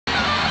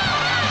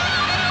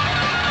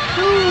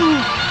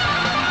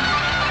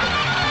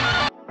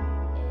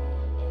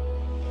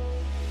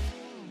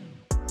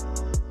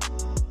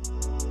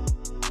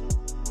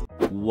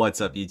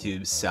What's up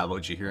YouTube,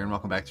 SalvoG here, and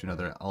welcome back to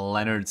another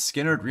Lynyrd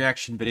Skynyrd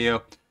reaction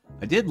video.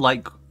 I did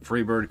like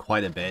Freebird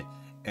quite a bit,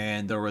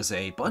 and there was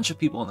a bunch of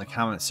people in the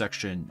comment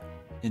section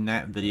in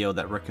that video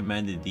that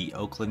recommended the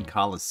Oakland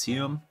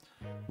Coliseum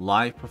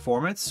live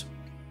performance.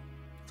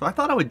 So I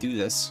thought I would do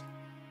this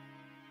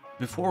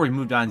before we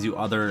moved on to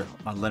other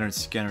Lynyrd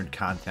Skynyrd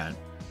content.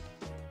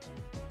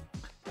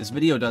 This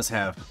video does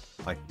have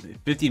like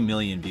 50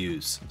 million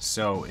views,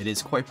 so it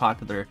is quite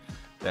popular.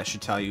 That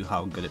should tell you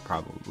how good it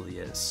probably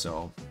is.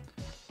 So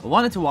I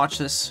wanted to watch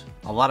this.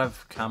 A lot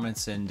of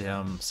comments and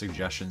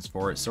suggestions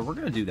for it, so we're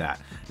gonna do that.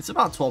 It's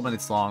about 12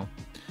 minutes long,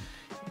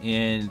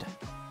 and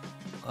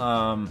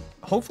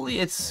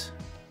hopefully I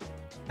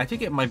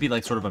think it might be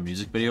like sort of a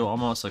music video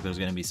almost, like there's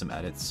gonna be some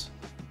edits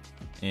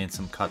and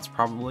some cuts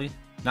probably.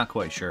 Not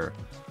quite sure.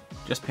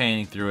 Just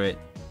panning through it.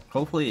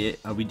 Hopefully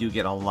we do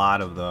get a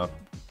lot of the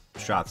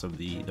shots of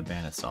the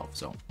band itself,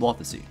 so we'll have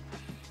to see.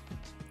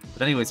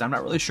 But anyways, I'm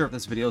not really sure if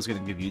this video is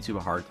going to give YouTube a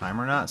hard time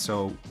or not,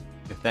 so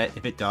if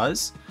it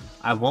does,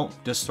 I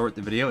won't distort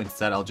the video.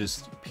 Instead, I'll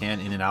just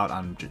pan in and out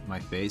on my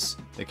face.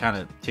 That kind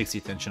of takes the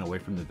attention away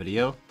from the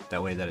video,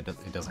 that way that it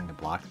doesn't get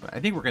blocked. But I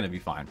think we're going to be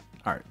fine.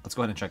 Alright, let's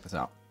go ahead and check this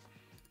out.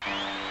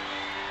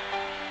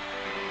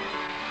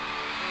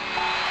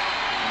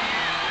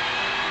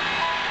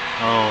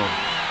 Oh,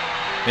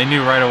 they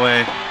knew right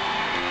away.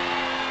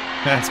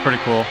 That's pretty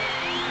cool.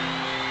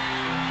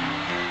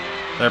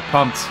 They're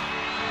pumped.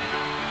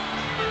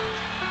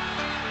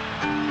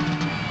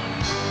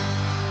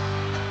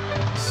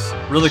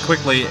 Really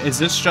quickly, is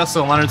this just a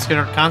Lynyrd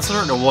Skynyrd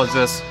concert, or was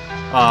this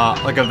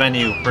like a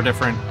venue for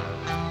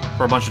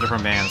a bunch of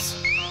different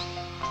bands?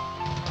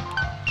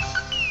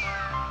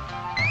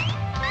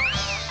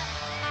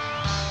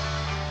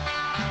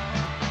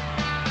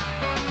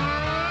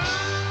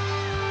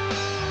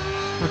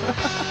 Put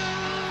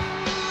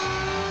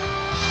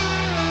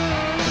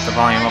the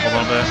volume up a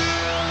little bit.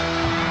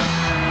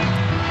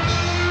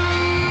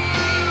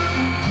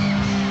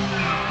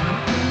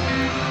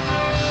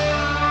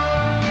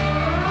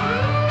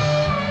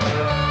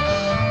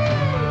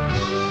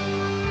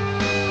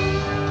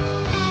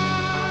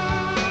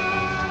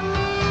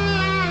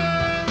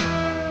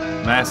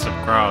 Massive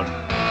crowd.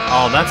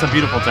 Oh, that's a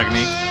beautiful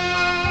technique.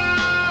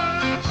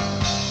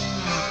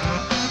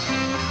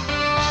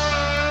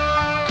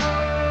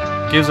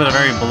 Gives it a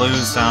very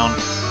blues sound,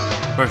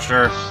 for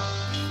sure.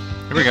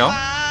 Here we go.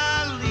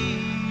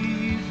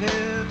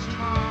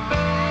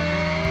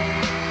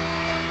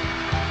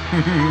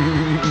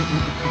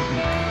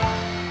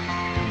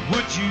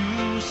 Would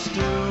you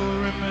still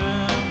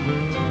remember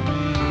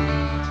me?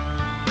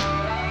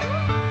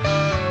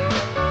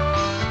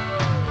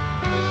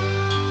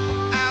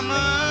 I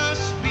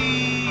must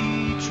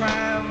be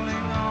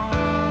traveling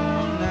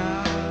on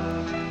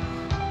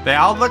now. They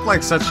all look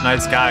like such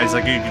nice guys.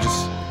 Like you could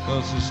just,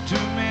 'Cause there's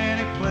too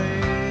many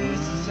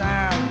places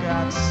I've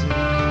got to see.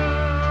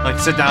 like,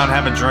 sit down,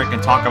 have a drink,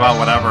 and talk about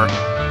whatever.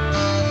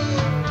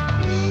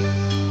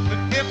 But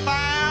if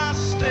I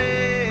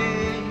stay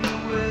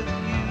with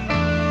you,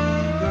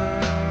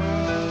 girl,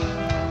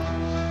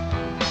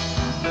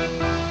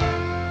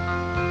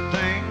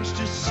 things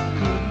just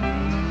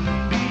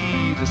couldn't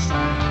be the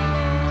same.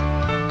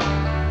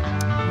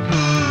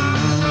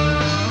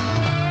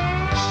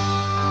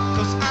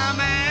 'Cause I'm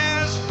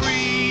as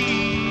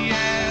free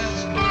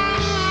as a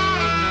bird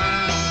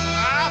now.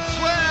 I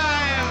swear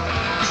I am.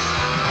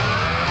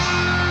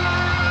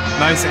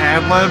 Nice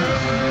ad-lib.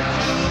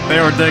 They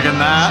were digging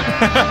that.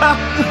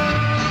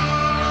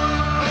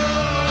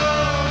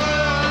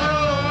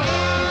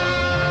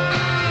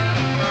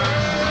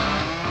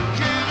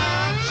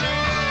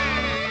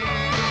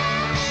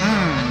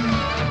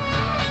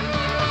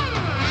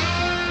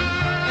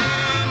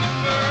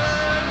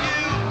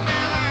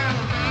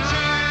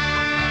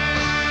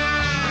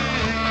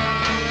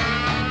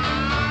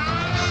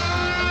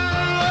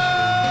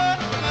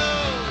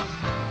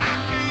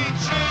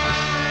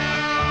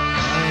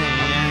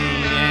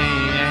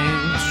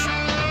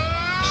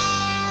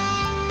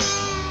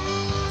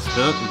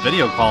 The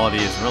video quality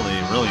is really,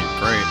 really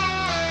great.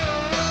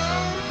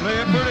 Play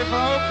it pretty for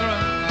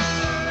Oakland.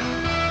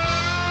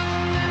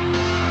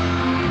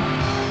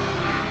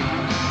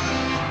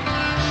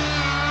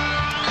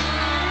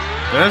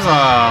 There's a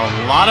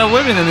lot of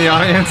women in the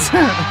audience.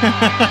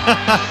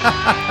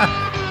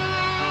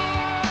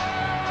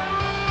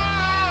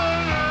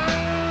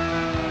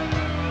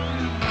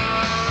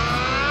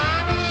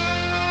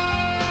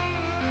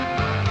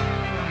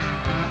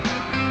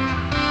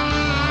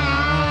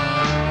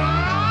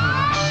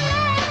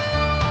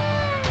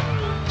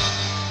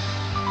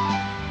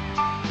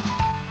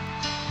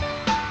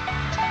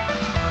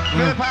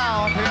 Play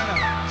power on piano.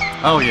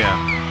 Oh yeah.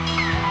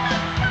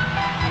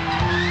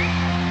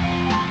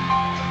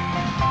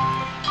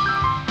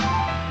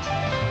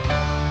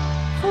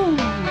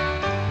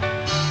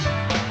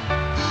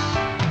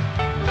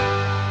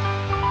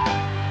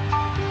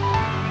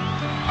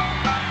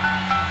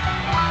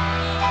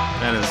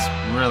 That is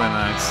really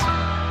nice.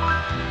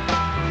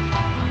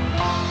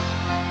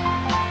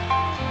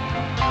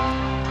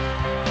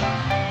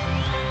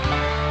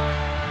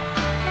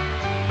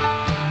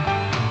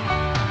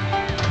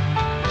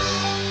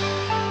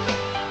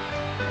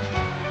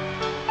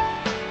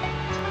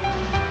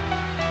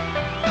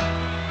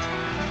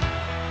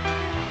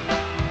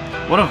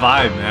 What a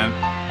vibe, man.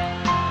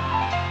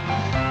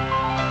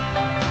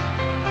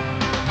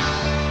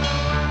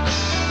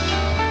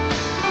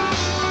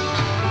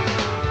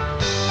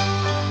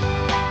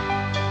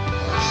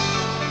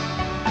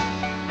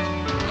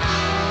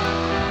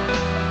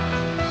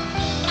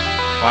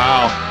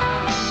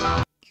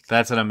 Wow.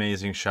 That's an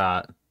amazing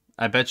shot.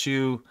 I bet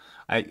you,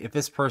 if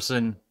this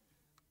person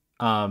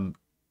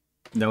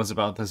knows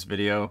about this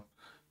video,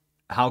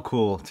 how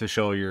cool to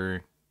show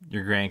your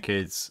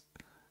grandkids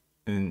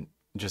and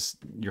just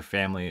your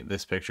family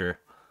this picture.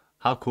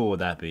 How cool would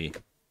that be?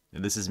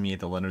 This is me at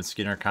the Lynyrd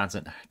Skynyrd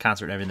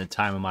concert having the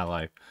time of my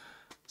life.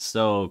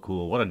 So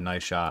cool. What a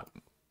nice shot.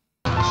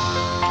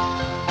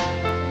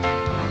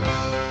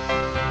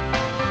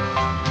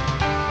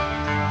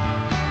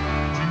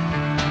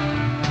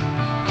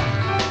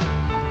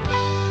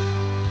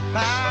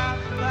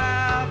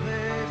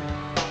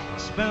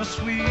 Been a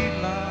sweet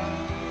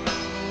life,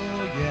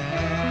 oh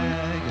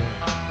yeah,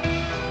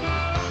 yeah.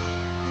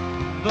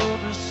 Though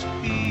this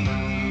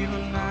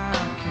feeling I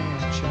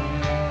can't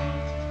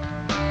change,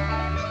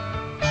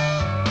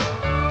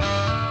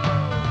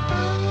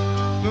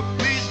 but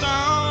please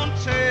don't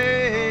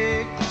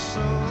take this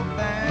so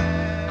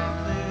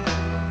badly,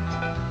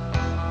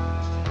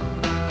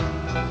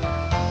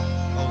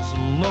 'cause the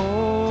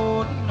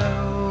Lord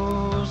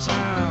knows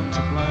I'm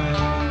to blame.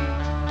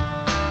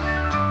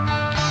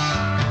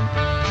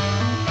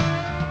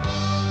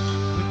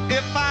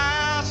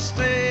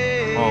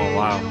 Oh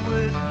wow.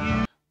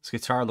 This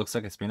guitar looks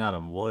like it's made out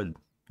of wood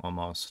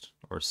almost,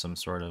 or some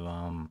sort of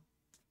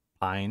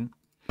pine.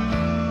 Well,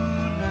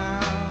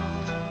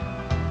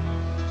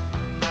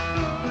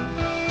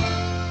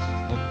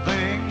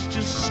 things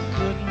just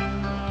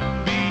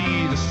couldn't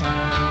be the same.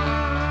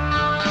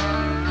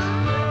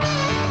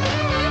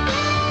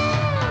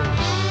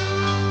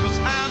 'Cause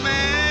I'm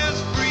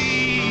as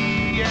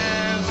free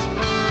as a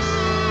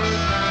bird.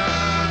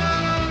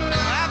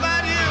 How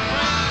about you?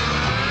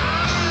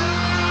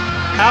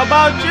 How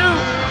about you?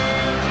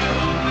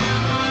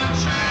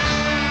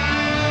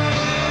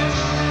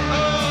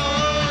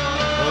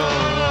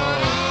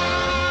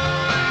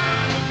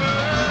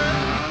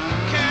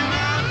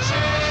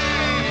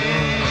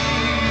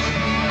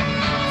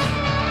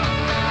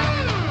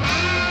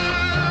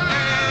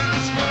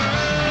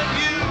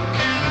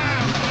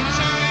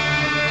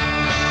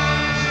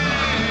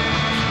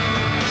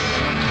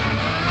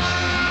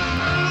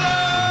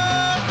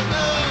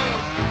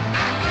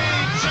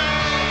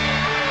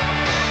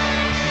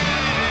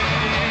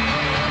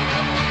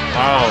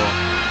 Wow.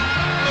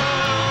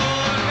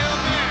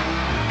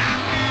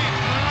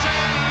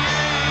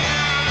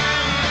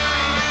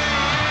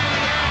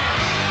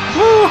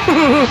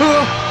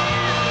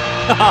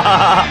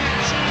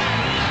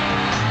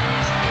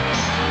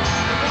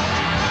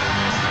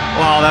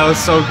 Wow, that was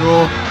so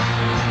cool.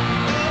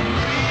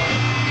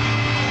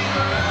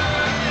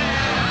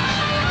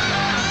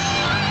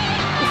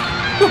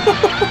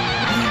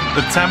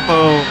 The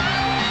tempo.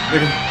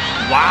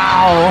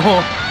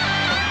 Wow.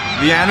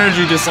 The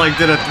energy just like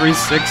did a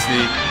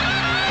 360.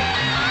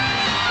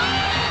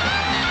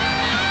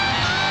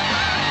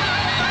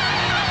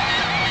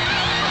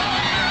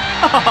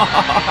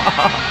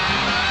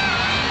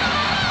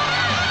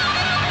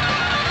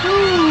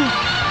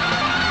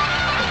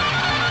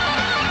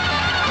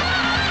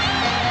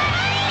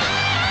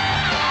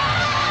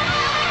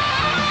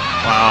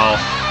 Wow.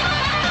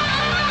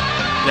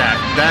 Yeah,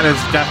 that is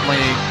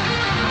definitely,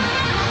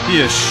 he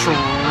is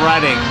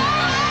shredding.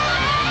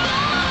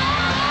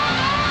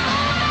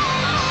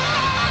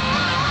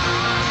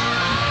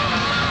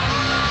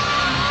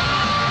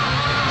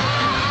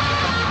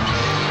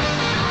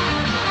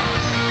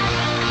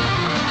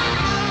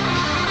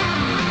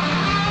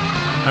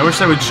 I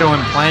wish I would show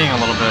him playing a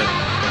little bit.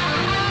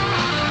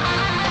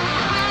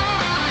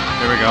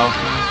 There we go.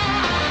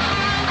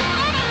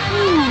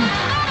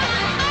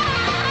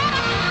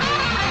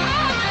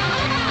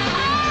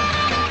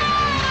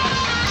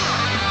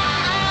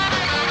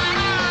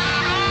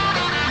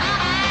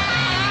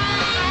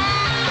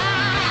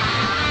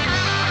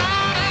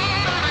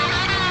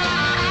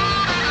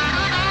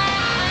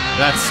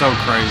 That's so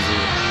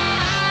crazy.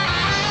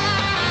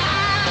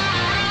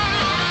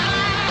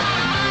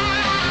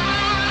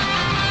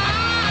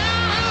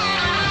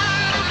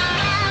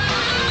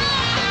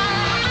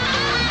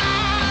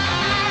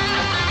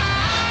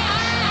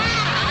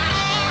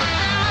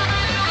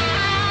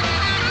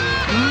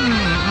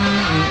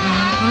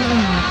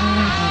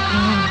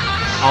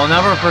 I'll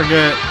never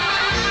forget.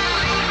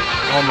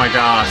 Oh my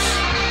gosh.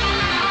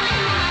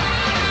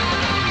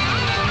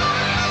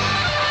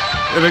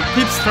 And it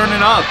keeps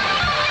turning up.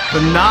 The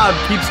knob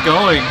keeps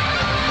going.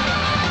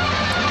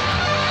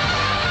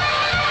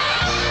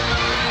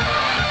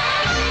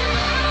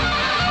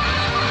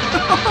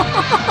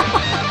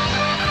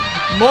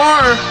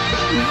 More!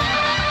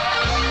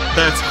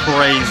 That's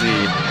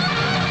crazy.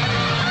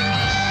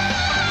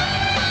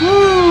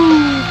 Woo!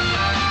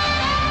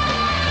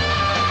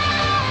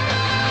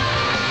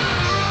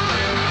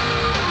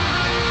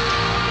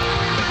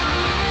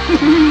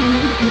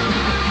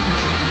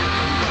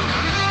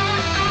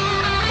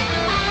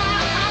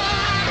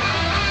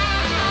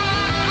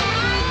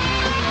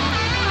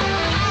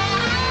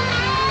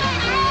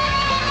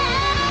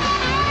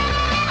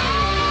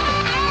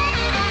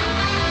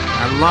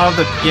 love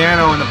the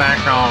piano in the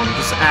background.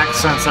 Just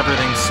accents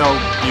everything so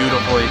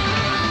beautifully.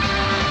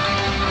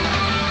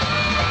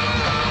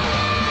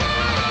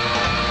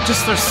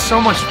 Just, they're so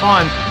much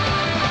fun.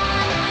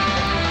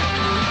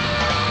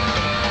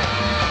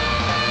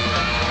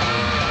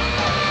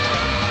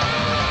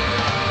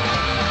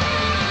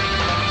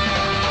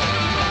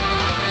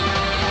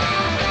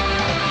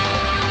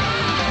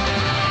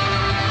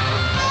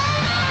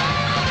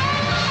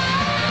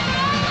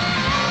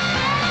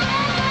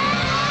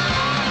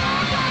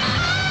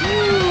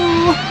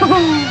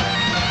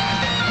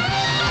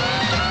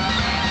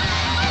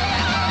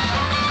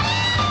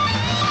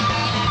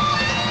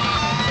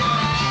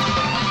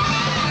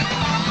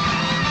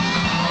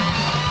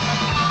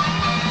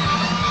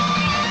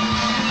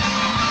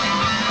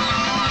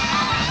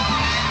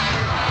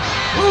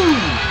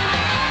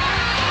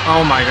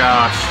 Oh my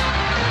gosh.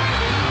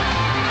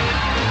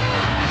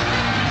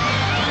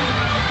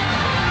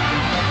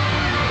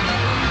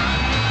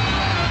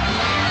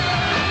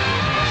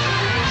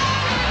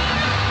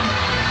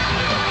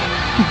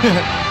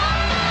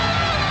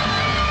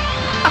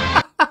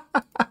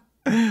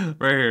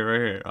 Right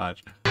here,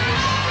 watch.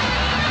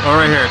 Oh,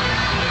 right here.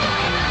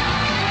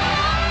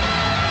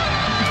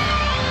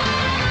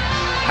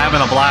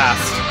 Having a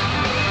blast.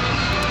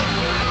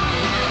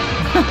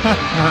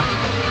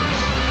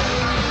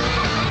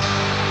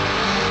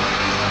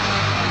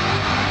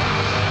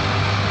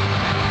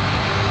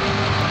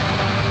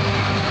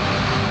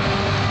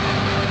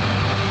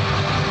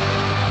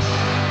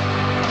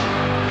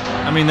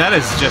 I mean, that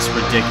is just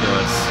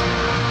ridiculous.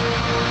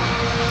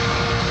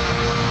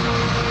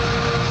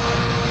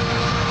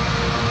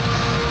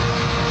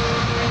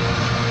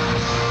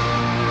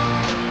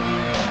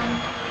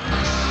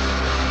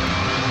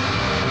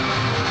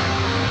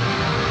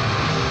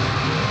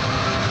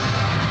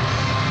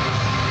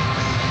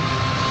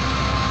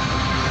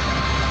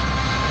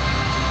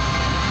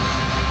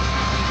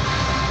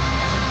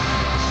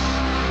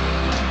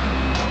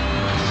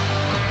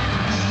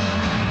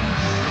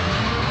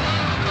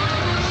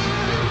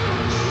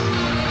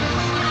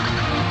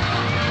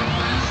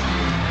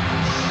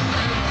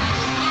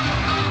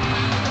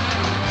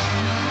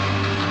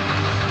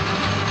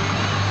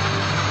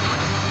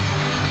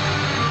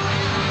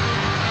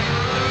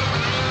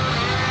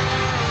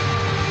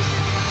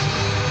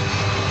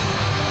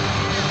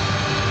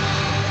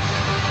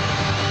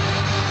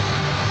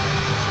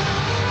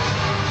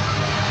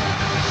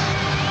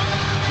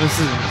 This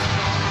is...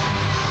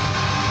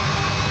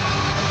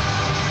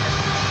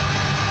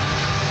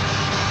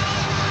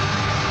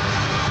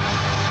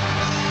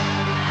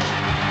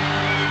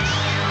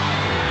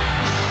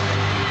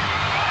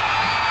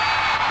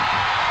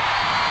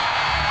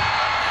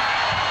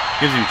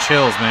 gives you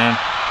chills, man.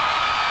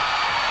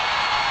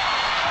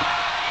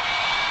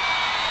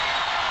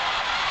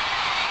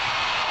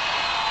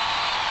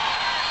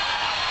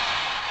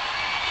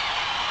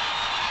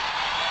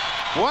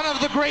 One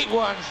of the great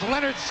ones,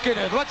 Lynyrd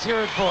Skynyrd. Let's hear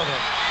it for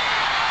them.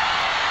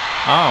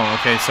 Oh,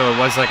 okay, so it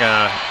was like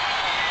a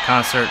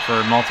concert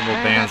for multiple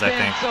bands, I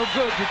think. So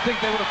good, you'd think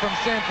they were from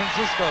San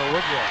Francisco,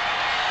 would you?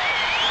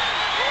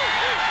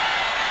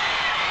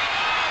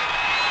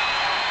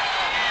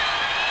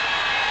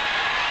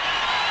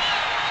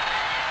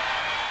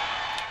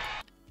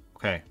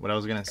 Okay, what I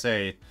was gonna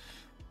say,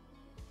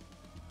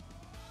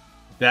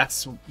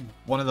 that's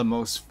one of the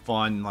most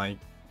fun, like,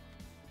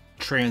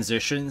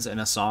 transitions in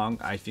a song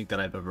I think that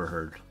I've ever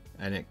heard,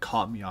 and it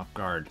caught me off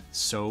guard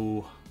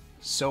so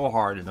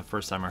hard in the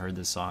first time I heard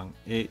this song.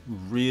 It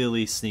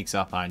really sneaks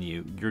up on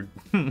you.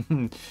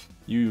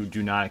 You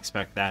do not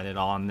expect that at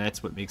all, and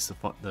that's what makes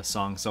the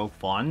song so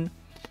fun.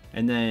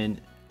 And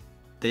then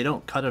they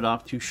don't cut it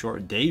off too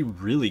short. They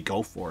really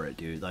go for it,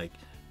 dude. Like,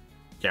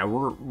 yeah,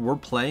 we're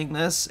playing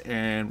this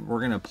and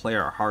we're gonna play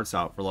our hearts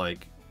out for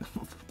like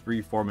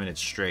 3-4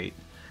 minutes straight,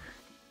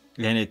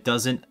 and it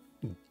doesn't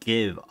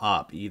give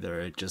up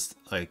either. It just,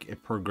 like,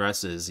 it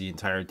progresses the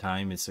entire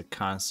time. It's a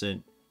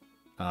constant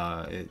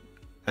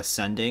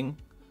ascending,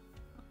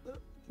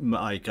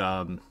 like,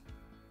 the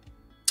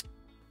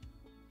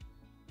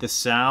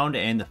sound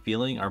and the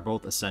feeling are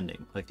both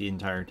ascending, like, the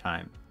entire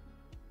time,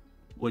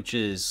 which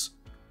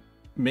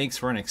makes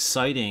for an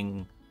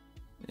exciting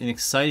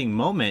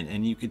moment.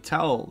 And you could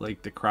tell,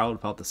 like, the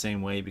crowd felt the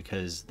same way,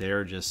 because they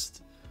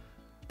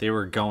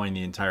were going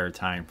the entire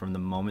time. From the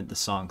moment the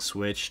song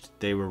switched,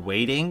 they were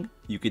waiting,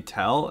 you could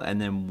tell,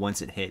 and then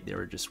once it hit, they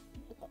were just,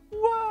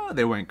 whoa,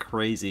 they went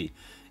crazy,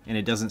 and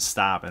it doesn't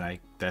stop. And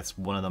that's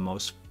one of the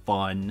most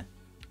fun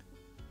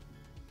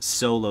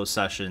solo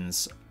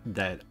sessions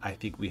that I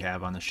think we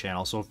have on the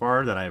channel so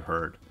far that I've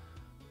heard.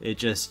 It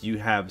just, you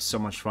have so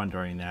much fun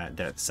during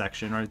that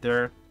section right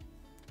there.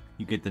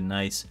 You get the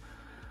nice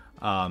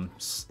kind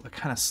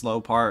of slow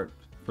part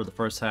for the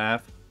first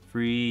half,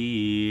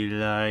 free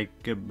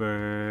like a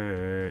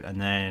bird,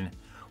 and then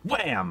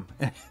wham,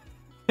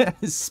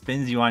 it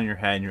spins you on your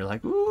head and you're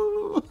like,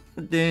 ooh,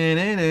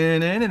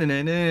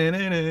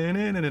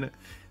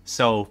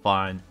 so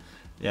fun.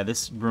 Yeah,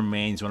 this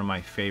remains one of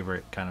my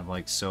favorite kind of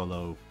like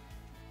solo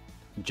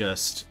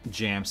just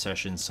jam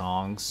session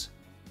songs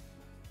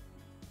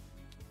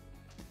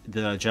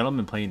the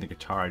gentleman playing the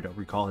guitar, I don't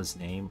recall his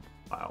name.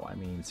 Wow, I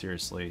mean,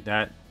 seriously,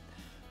 that,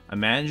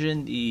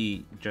 imagine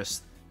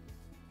just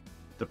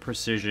the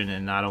precision,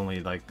 and not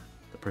only like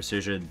the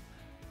precision,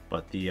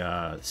 but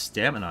the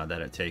stamina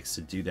that it takes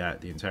to do that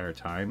the entire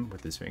time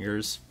with his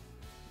fingers.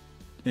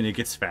 And it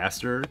gets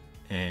faster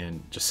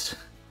and just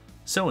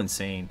so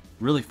insane.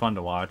 Really fun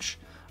to watch.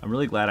 I'm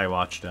really glad I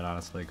watched it,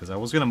 honestly, because I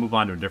was going to move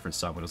on to a different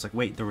song, but it was like,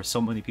 wait, there were so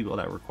many people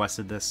that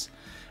requested this,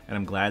 and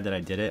I'm glad that I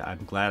did it.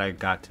 I'm glad I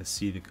got to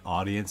see the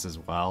audience as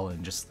well,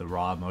 and just the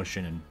raw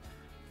emotion and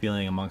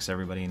feeling amongst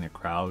everybody in the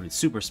crowd. It's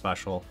super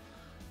special.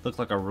 Looked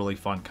like a really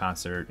fun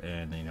concert,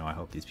 and, you know, I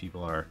hope these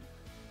people are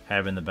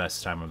having the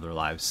best time of their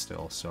lives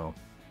still. So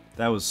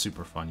that was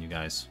super fun, you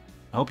guys.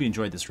 I hope you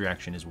enjoyed this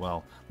reaction as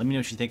well. Let me know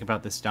what you think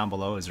about this down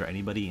below. Is there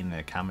anybody in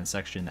the comment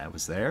section that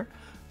was there?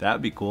 That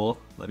would be cool.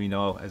 Let me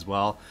know as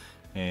well.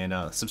 And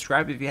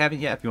subscribe if you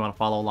haven't yet, if you want to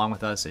follow along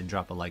with us, and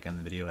drop a like on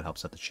the video. It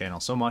helps out the channel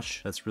so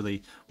much. That's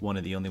really one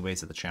of the only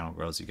ways that the channel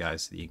grows, you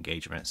guys, the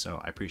engagement.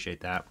 So I appreciate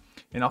that.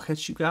 And I'll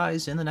catch you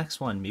guys in the next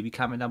one. Maybe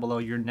comment down below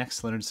your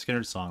next Lynyrd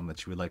Skynyrd song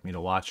that you would like me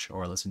to watch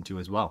or listen to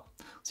as well.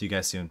 See you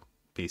guys soon.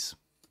 Peace.